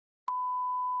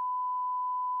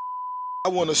I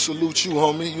want to salute you,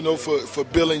 homie, you know, for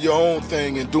building your own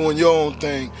thing and doing your own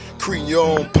thing, creating your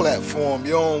own platform,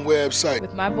 your own website.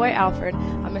 With my boy Alfred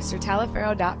on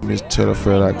MrTaliaferro.com.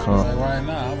 MrTaliaferro.com. Right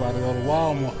now, I'm about to go to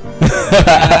Walmart.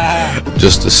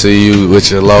 Just to see you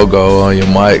with your logo on your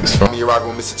mics. You're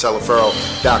rocking with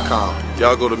MrTaliaferro.com.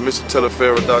 Y'all go to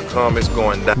MrTaliaferro.com. It's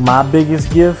going down. My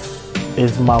biggest gift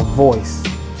is my voice.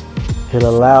 It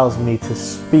allows me to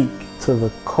speak to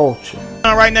the culture.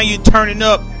 Right now, you're turning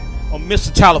up on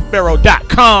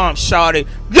MrTaliaferro.com, shawty.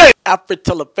 Yeah! Alfred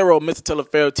Taliaferro, Mr.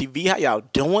 Taliaferro TV. How y'all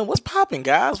doing? What's popping,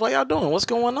 guys? What y'all doing? What's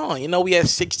going on? You know, we had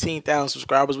 16,000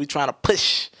 subscribers. We trying to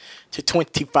push to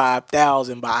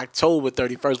 25,000 by October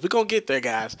 31st. We're going to get there,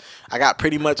 guys. I got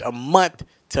pretty much a month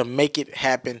to make it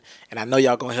happen, and I know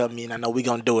y'all going to help me, and I know we're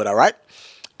going to do it, all right?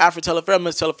 Alfred Taliaferro,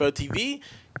 Mr. Taliaferro TV.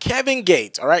 Kevin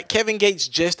Gates, all right? Kevin Gates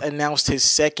just announced his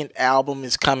second album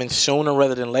is coming sooner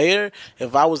rather than later.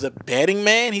 If I was a betting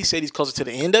man, he said he's closer to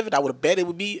the end of it. I would have bet it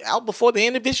would be out before the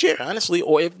end of this year, honestly.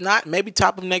 Or if not, maybe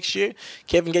top of next year.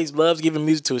 Kevin Gates loves giving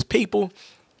music to his people.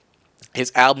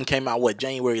 His album came out,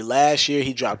 January last year.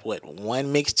 He dropped,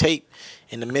 one mixtape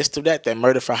in the midst of that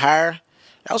Murder for Hire.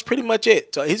 That was pretty much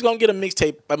it. So he's going to get a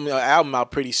mixtape, album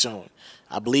out pretty soon.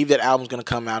 I believe that album's going to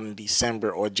come out in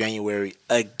December or January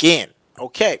again.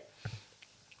 Okay.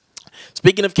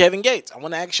 Speaking of Kevin Gates, I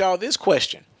want to ask y'all this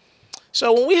question.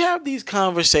 So when we have these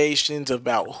conversations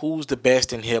about who's the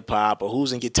best in hip-hop or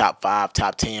who's in your top 5,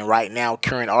 top 10 right now,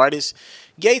 current artists,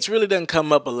 Gates really doesn't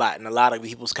come up a lot in a lot of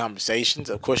people's conversations.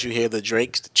 Of course, you hear the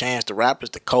Drakes, the Chance the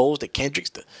Rappers, the Coles, the Kendricks,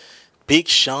 the Big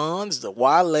Seans, the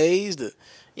Wale's,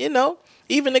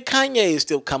 even the Kanye's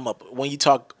still come up when you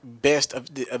talk best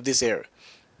of this era.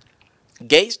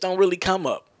 Gates don't really come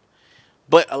up.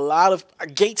 But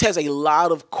Gates has a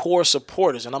lot of core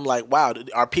supporters. And I'm like, wow,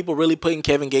 are people really putting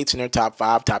Kevin Gates in their top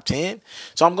 5, top 10?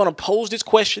 So I'm going to pose this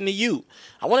question to you.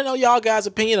 I want to know y'all guys'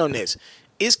 opinion on this.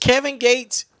 Is Kevin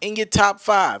Gates in your top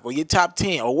 5 or your top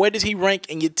 10? Or where does he rank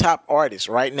in your top artists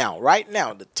right now? Right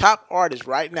now, the top artist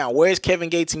right now. Where is Kevin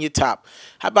Gates in your top?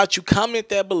 How about you comment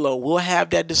that below? We'll have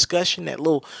that discussion, that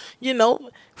little,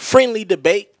 friendly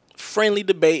debate.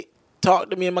 Talk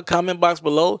to me in my comment box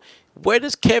below. Where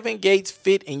does Kevin Gates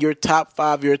fit in your top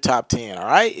 5, your top 10, all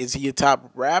right? Is he your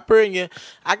top rapper? I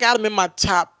got him in my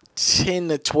top 10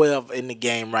 to 12 in the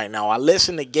game right now. I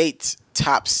listen to Gates'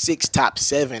 top 6, top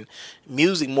 7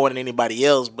 music more than anybody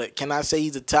else, but can I say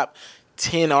he's a top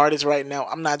 10 artist right now?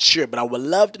 I'm not sure, but I would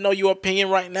love to know your opinion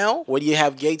right now. Where do you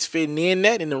have Gates fitting in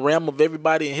that in the realm of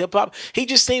everybody in hip-hop? He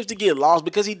just seems to get lost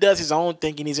because he does his own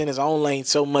thinking. He's in his own lane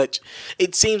so much.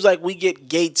 It seems like we get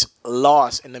Gates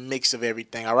lost in the mix of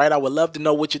everything, all right? I would love to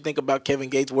know what you think about Kevin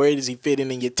Gates. Where does he fit in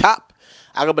your top?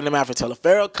 I go by the name Alfred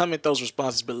Taliaferro. Comment those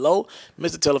responses below.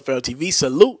 Mr. Taliaferro TV,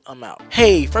 salute. I'm out.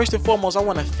 Hey, first and foremost, I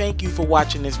want to thank you for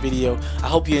watching this video. I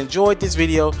hope you enjoyed this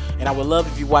video, and I would love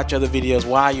if you watch other videos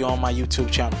while you're on my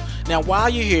YouTube channel. Now, while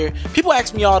you're here, people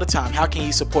ask me all the time, how can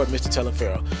you support Mr.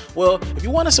 Taliaferro? Well, if you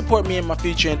want to support me in my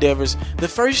future endeavors, the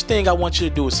first thing I want you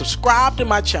to do is subscribe to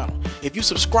my channel. If you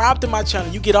subscribe to my channel,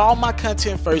 you get all my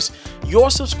content first. Your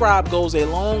subscribe goes a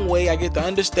long way. I get to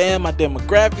understand my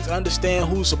demographics, understand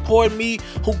who's supporting me,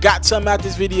 who got something out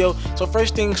this video. So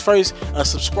first things first, a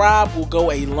subscribe will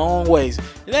go a long ways.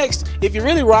 Next, if you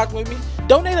really rock with me,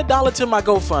 donate $1 to my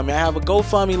GoFundMe. I have a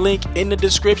GoFundMe link in the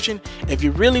description. If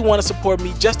you really want to support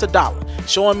me, just $1.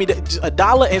 Showing me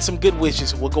 $1 and some good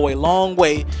wishes will go a long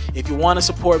way. If you want to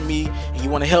support me and you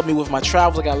want to help me with my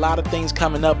travels, I got a lot of things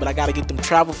coming up, but I got to get them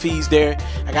travel fees there.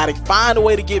 I got to find a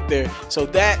way to get there. So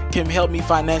that can help me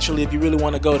financially if you really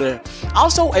want to go there.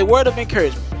 Also, a word of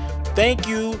encouragement. Thank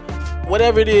you.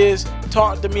 Whatever it is,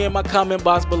 talk to me in my comment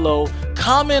box below.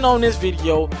 Comment on this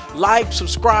video, like,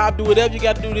 subscribe, do whatever you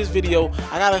got to do this video.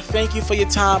 I got to thank you for your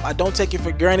time. I don't take it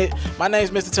for granted. My name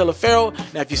is Mr. Taliaferro.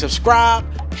 Now, if you subscribe,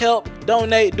 help,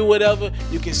 donate, do whatever,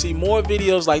 you can see more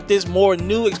videos like this, more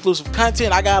new exclusive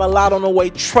content. I got a lot on the way.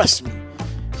 Trust me.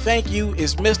 Thank you.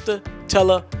 It's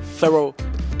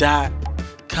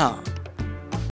MrTaliaferro.com.